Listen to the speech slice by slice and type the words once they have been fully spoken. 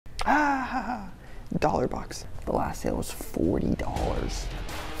Dollar box. The last sale was $40.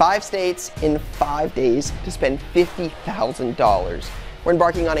 5 states in 5 days to spend $50,000. We're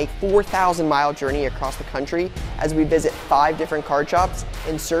embarking on a 4,000-mile journey across the country as we visit 5 different card shops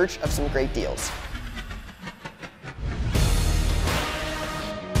in search of some great deals.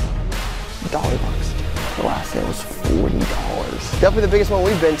 Dollar box. The last sale was $40. Definitely the biggest one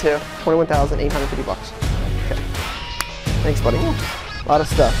we've been to. 21,850 bucks. Okay. Thanks, buddy. A lot of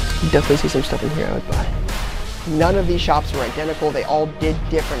stuff. You definitely see some stuff in here I would buy. None of these shops were identical. They all did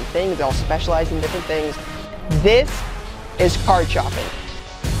different things. They all specialized in different things. This is card shopping.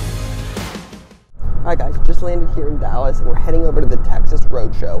 All right, guys, just landed here in Dallas, and we're heading over to the Texas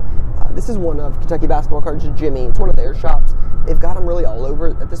Roadshow. This is one of Kentucky Basketball Cards' Jimmy. It's one of their shops. They've got them really all over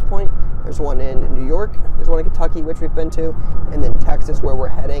at this point. There's one in New York, there's one in Kentucky, which we've been to, and then Texas, where we're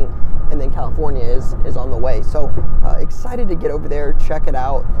heading, and then California is on the way. So excited to get over there, check it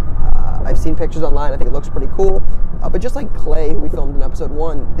out. I've seen pictures online. I think it looks pretty cool. But just like Clay, who we filmed in episode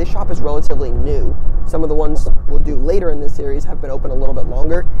 1, this shop is relatively new. Some of the ones we'll do later in this series have been open a little bit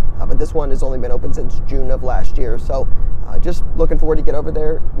longer, but this one has only been open since June of last year. So just looking forward to get over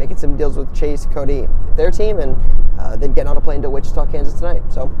there, making some deals with Chase, Cody, their team, and then getting on a plane to Wichita, Kansas tonight.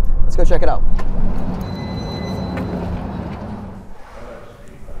 So let's go check it out.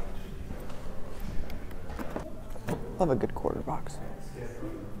 Love a good quarter box.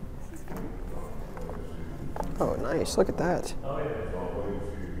 Oh, nice. Look at that.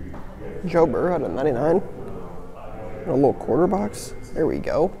 Joe Burrow at a 99. A little quarter box. There we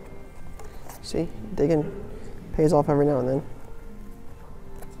go. See, digging pays off every now and then.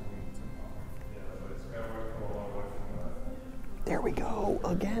 There we go.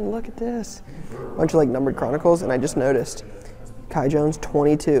 Again, look at this. Bunch of like numbered chronicles, and I just noticed Kai Jones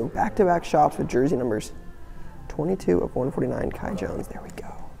 22. Back-to-back shops with jersey numbers. 22 of 149 Kai Jones. There we go.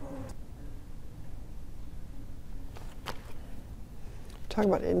 Talk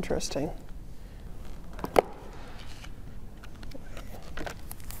about interesting.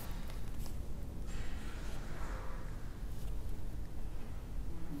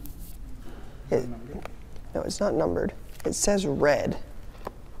 No, it's not numbered. It says red.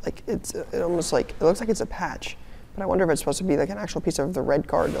 Like it almost like it looks like it's a patch. But I wonder if it's supposed to be like an actual piece of the red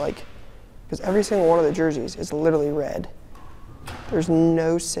card, like because every single one of the jerseys is literally red. There's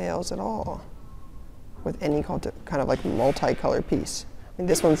no sales at all with any kind of like multicolored piece. I mean,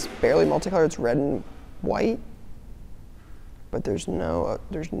 this one's barely multicolored. It's red and white, but there's no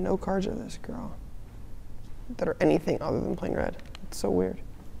cards of this girl that are anything other than plain red. It's so weird.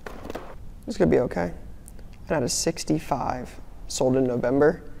 This could be okay. And out of 65 sold in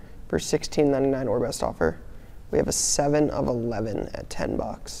November for $16.99 or best offer, we have a 7 of 11 at 10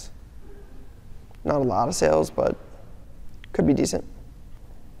 bucks. Not a lot of sales, but could be decent.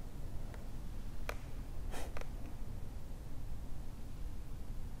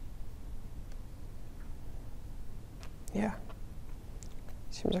 Yeah.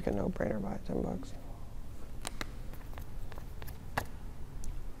 Seems like a no-brainer buy at 10 bucks.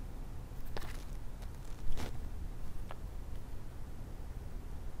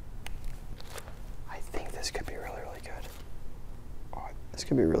 I think this could be really, really good. Oh, this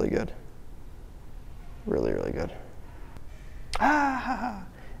could be really good. Really, really good.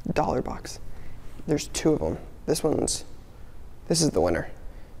 Dollar box. There's 2 of them. This is the winner.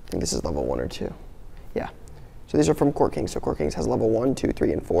 I think this is level 1 or 2. Yeah. So these are from Court Kings. So Court Kings has level 1, 2,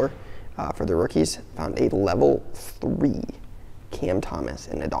 3, and 4 for the rookies. Found a level 3 Cam Thomas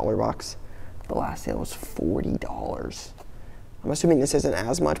in a dollar box. The last sale was $40. I'm assuming this isn't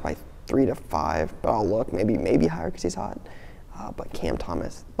as much by 3 to 5, but I'll look. Maybe higher because he's hot. But Cam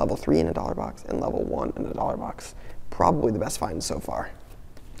Thomas, level 3 in a dollar box and level 1 in a dollar box. Probably the best find so far.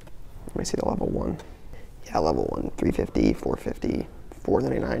 Let me see the level 1. Yeah, level 1, 350, 450,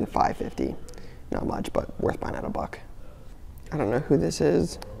 499, 550. Not much, but worth buying at $1. I don't know who this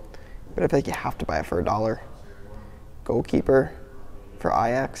is, but I feel like you have to buy it for $1. Goalkeeper for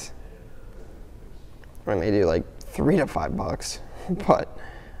Ajax. I may do like 3 to 5 bucks, but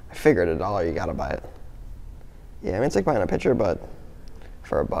I figured $1, you gotta buy it. Yeah, I mean, it's like buying a pitcher, but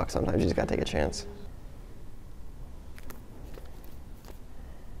for $1, sometimes you just gotta take a chance.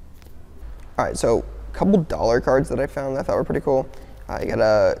 All right, so a couple dollar cards that I found that I thought were pretty cool. You got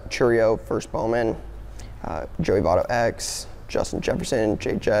a Churio First Bowman, Joey Votto X, Justin Jefferson,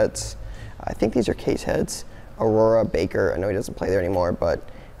 Jay Jets. I think these are case heads. Aurora Baker, I know he doesn't play there anymore, but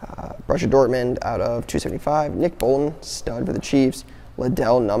Borussia Dortmund out of 275. Nick Bolton, stud for the Chiefs.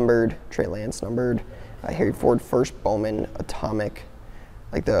 Liddell numbered, Trey Lance numbered. Harry Ford First Bowman Atomic,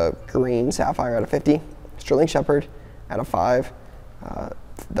 like the green sapphire out of 50. Sterling Shepard out of 5.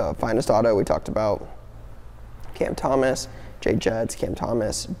 the finest auto we talked about. Cam Thomas, Jay Jets, Cam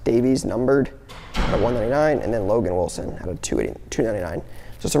Thomas, Davies numbered at 199, and then Logan Wilson at a 299.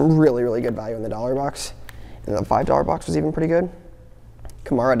 So some really, really good value in the dollar box. And the $5 box was even pretty good.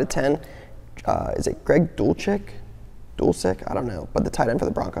 Kamara at a 10. Is it Greg Dulcich? I don't know. But the tight end for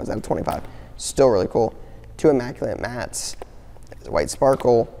the Broncos at a 25. Still really cool. 2 immaculate mats. White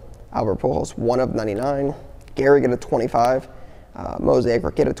Sparkle. Albert Pujols, 1 of 99. Gary at a 25. Mosaic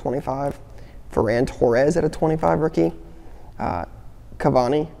rookie at a 25. Ferran Torres at a 25 rookie.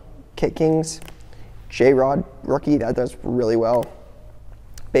 Cavani, Kit Kings. J-Rod rookie, that does really well.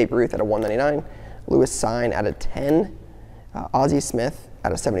 Babe Ruth at a 199. Lewis Sign at a 10. Ozzie Smith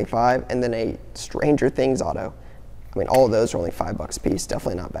at a 75. And then a Stranger Things auto. I mean, all of those are only $5 a piece.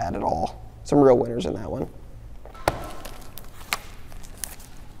 Definitely not bad at all. Some real winners in that one.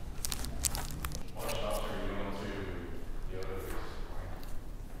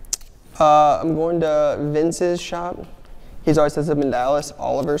 I'm going to Vince's shop. He's always sets up in Dallas,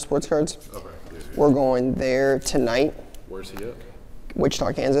 Oliver Sports Cards. Okay. We're going there tonight. Where's he at?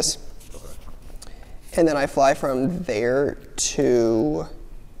 Wichita, Kansas. Okay. And then I fly from there to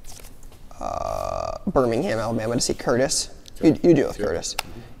Birmingham, Alabama to see Curtis. Okay. You do with Curtis.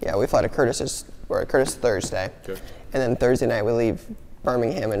 Mm-hmm. Yeah, we fly to we're at Curtis Thursday. Okay. And then Thursday night we leave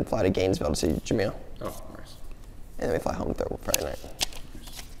Birmingham and fly to Gainesville to see Jamil. Oh, nice. And then we fly home Friday night.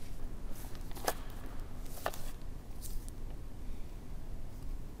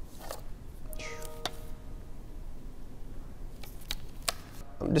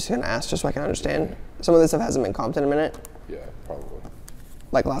 I'm just gonna ask just so I can understand. Some of this stuff hasn't been comped in a minute. Yeah, probably.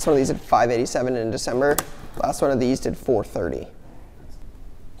 Like last one of these did 587 in December. Last one of these did 430.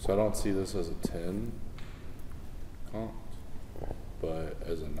 So I don't see this as a 10 comped, but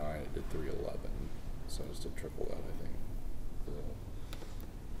as a 9 it did 311. So it's to triple that, I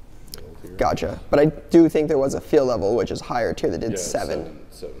think. Gotcha. But I do think there was a field level which is higher tier that did 7.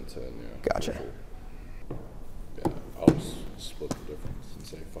 710, yeah. Gotcha. Sure. Yeah, I'll just split the difference and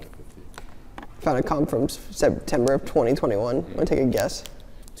say 550. Found a comp from September of 2021. Want to take a guess?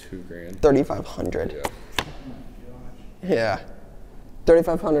 $2,000. 3,500. Yeah. Yeah.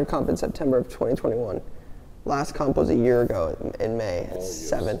 3,500 comp in September of 2021. Last comp was a year ago in May. It's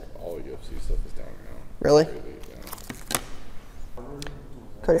 7. All UFC stuff is down now. Really? Yeah.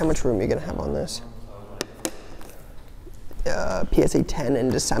 Cody, how much room are you gonna have on this? PSA 10 in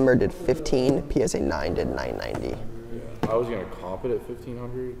December did 15. PSA 9 did 990. Yeah. I was gonna comp it at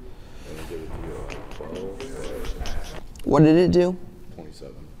 1,500 and then give it to you at 12. What did it do?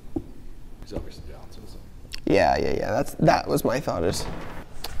 27. It's obviously down since then. Yeah. That was my thought. Is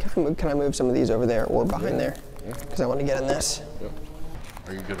can I move some of these over there or behind there? Because I want to get in this. Yep.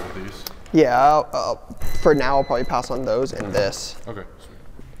 Are you good with these? Yeah. For now, I'll probably pass on those and this. Okay. Sweet.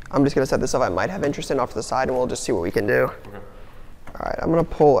 I'm just gonna set this up. I might have interest in off to the side, and we'll just see what we can do. Okay. All right. I'm gonna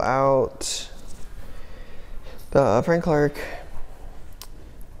pull out the Frank Clark.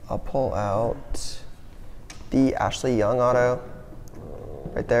 I'll pull out the Ashley Young auto.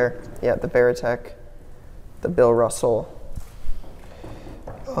 Right there. Yeah, the Veritek, the Bill Russell,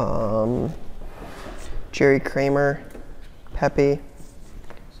 Jerry Kramer, Pepe,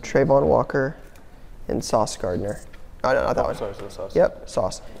 Trayvon Walker, and Sauce Gardner. Oh, no, not that one. Sorry, Sauce. Yep,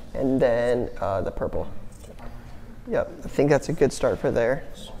 Sauce. And then the purple. Yep, I think that's a good start for there.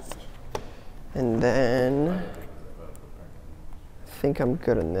 And then I think I'm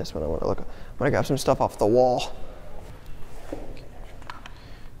good in this one. I'm gonna grab some stuff off the wall.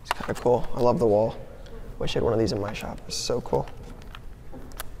 Kind of cool. I love the wall. Wish I had one of these in my shop. It's so cool.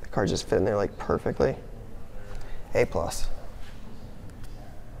 The cards just fit in there like perfectly. A+. Alright,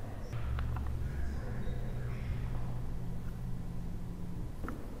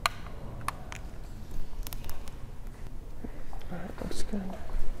 looks good.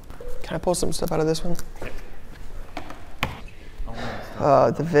 Can I pull some stuff out of this one?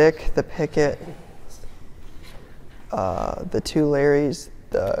 The Vic, the Pickett, the 2 Larrys,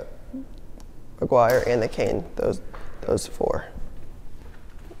 the McGuire, and the Kane. Those 4.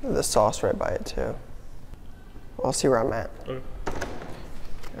 The Sauce right by it too. I'll see where I'm at. Okay.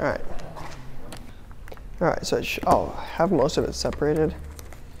 All right. So I'll have most of it separated.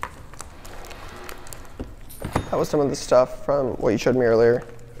 That was some of the stuff from what you showed me earlier.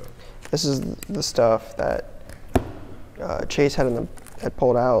 This is the stuff that Chase had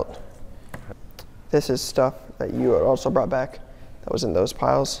pulled out. This is stuff that you also brought back that was in those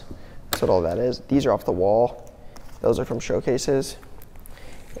piles. That's what all that is. These are off the wall. Those are from showcases.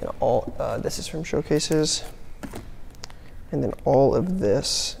 And all this is from showcases. And then all of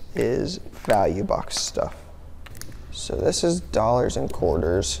this is value box stuff. So this is dollars and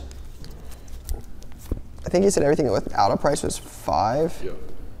quarters. I think you said everything without a price was 5. Yep,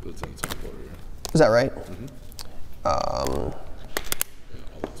 that's in some quarter. Is that right? Mm-hmm. Yeah,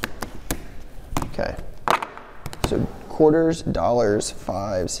 all that's Okay. So quarters, dollars,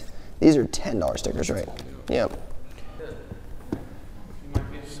 5s. These are $10 stickers, right? Yep.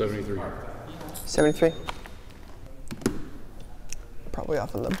 73. 73? Probably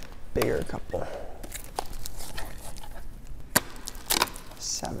off on the bigger couple.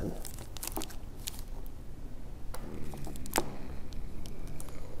 7.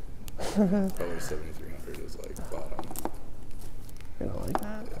 Probably 7,300 is like bottom. You don't like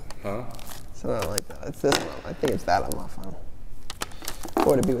that? Huh? So I don't like that. It's this one. I think it's that I'm off on. What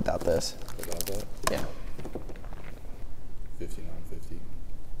would it be without this? Without that? Yeah. 59.50.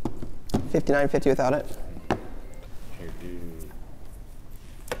 59.50 without it? Here, do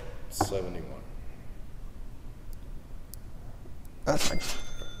 71. That's fine.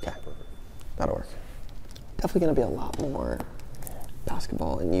 Okay. That'll work. Definitely going to be a lot more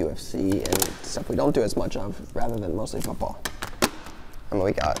basketball and UFC and stuff we don't do as much of rather than mostly football. I mean,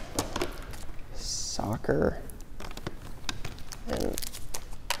 we got soccer and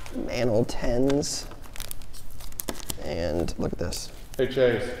Mantle 10s. And look at this. Hey,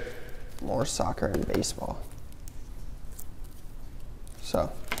 Chase. More soccer and baseball.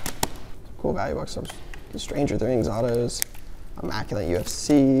 So, cool value books. The Stranger Things autos, Immaculate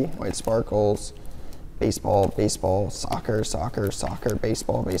UFC, White Sparkles, baseball, baseball, soccer, soccer, soccer,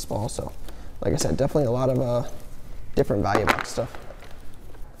 baseball, baseball. So, like I said, definitely a lot of different value box stuff.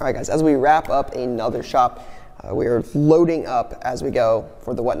 All right, guys, as we wrap up another shop, we are loading up as we go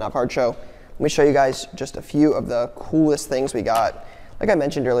for the Whatnot Card Show. Let me show you guys just a few of the coolest things we got. Like I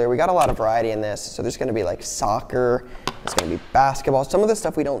mentioned earlier, we got a lot of variety in this. So there's gonna be like soccer, there's gonna be basketball. Some of the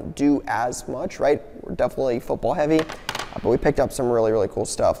stuff we don't do as much, right? We're definitely football heavy, but we picked up some really, really cool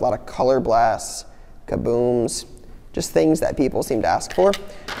stuff. A lot of color blasts, kabooms, just things that people seem to ask for.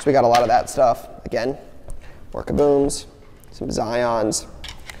 So we got a lot of that stuff. Again, more kabooms, some Zions,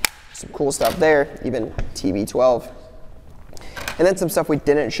 some cool stuff there, even TB12. And then some stuff we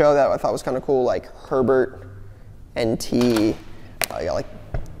didn't show that I thought was kind of cool, like Herbert, NT, you got like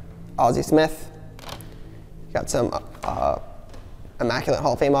Ozzie Smith, you got some Immaculate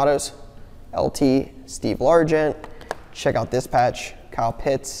Hall of Fame autos, LT, Steve Largent. Check out this patch, Kyle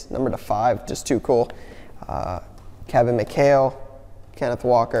Pitts, number /5, just too cool. Kevin McHale, Kenneth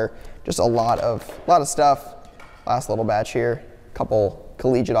Walker, just a lot of stuff. Last little batch here, couple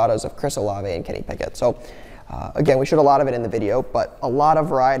collegiate autos of Chris Olave and Kenny Pickett. So again, we showed a lot of it in the video, but a lot of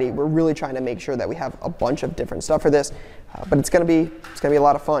variety. We're really trying to make sure that we have a bunch of different stuff for this, but it's gonna be a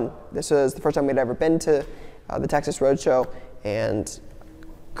lot of fun. This is the first time we'd ever been to the Texas Roadshow, and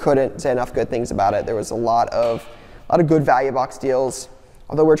couldn't say enough good things about it. There was a lot of good value box deals.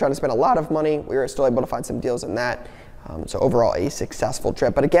 Although we're trying to spend a lot of money, we were still able to find some deals in that. So overall, a successful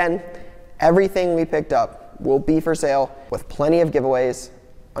trip. But again, everything we picked up will be for sale with plenty of giveaways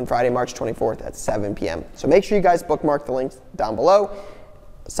on Friday, March 24th at 7 p.m. So make sure you guys bookmark the links down below.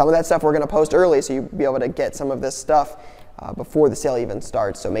 Some of that stuff we're gonna post early, so you'll be able to get some of this stuff before the sale even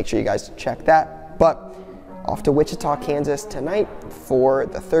starts. So make sure you guys check that. But off to Wichita, Kansas tonight for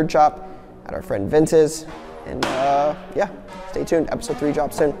the third shop at our friend Vince's. And yeah, stay tuned. Episode 3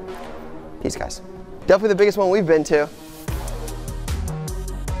 drops soon. Peace, guys. Definitely the biggest one we've been to.